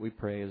God, what we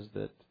pray is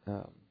that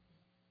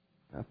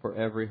for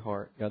every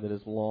heart, God, that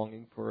is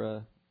longing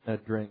for a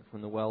drink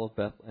from the well of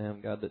Bethlehem,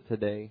 God, that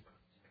today,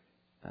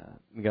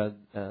 God,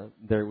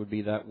 there would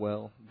be that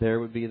well, there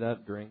would be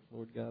that drink,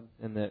 Lord God,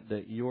 and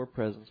that Your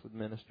presence would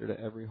minister to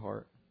every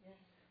heart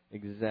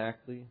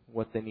exactly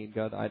what they need,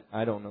 God.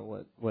 I don't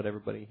know what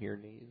everybody here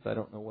needs. I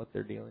don't know what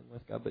they're dealing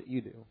with, God, but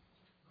You do.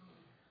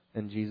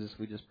 And Jesus,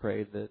 we just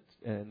pray that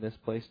in this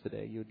place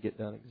today, You would get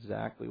done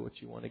exactly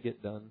what You want to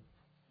get done.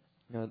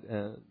 God,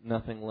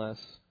 nothing less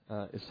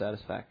is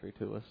satisfactory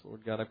to us.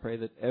 Lord God, I pray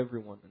that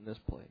everyone in this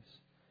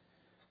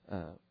place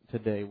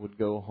today would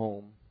go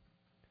home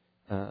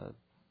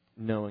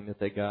knowing that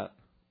they got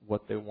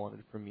what they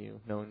wanted from You,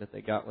 knowing that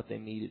they got what they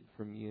needed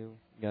from You,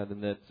 God,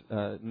 and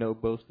that no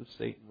boast of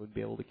Satan would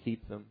be able to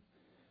keep them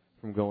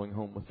from going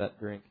home with that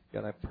drink.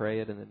 God, I pray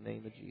it in the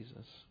name of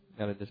Jesus.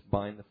 God, I just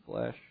bind the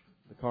flesh,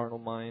 the carnal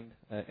mind,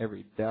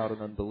 every doubt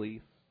and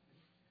unbelief.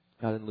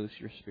 God, and loose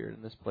Your Spirit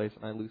in this place,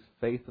 and I loose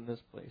faith in this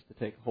place to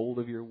take hold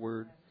of Your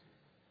word,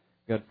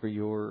 God, for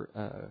Your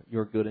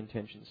good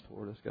intentions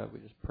toward us. God, we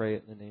just pray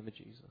it in the name of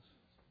Jesus.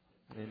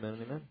 Amen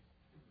and amen.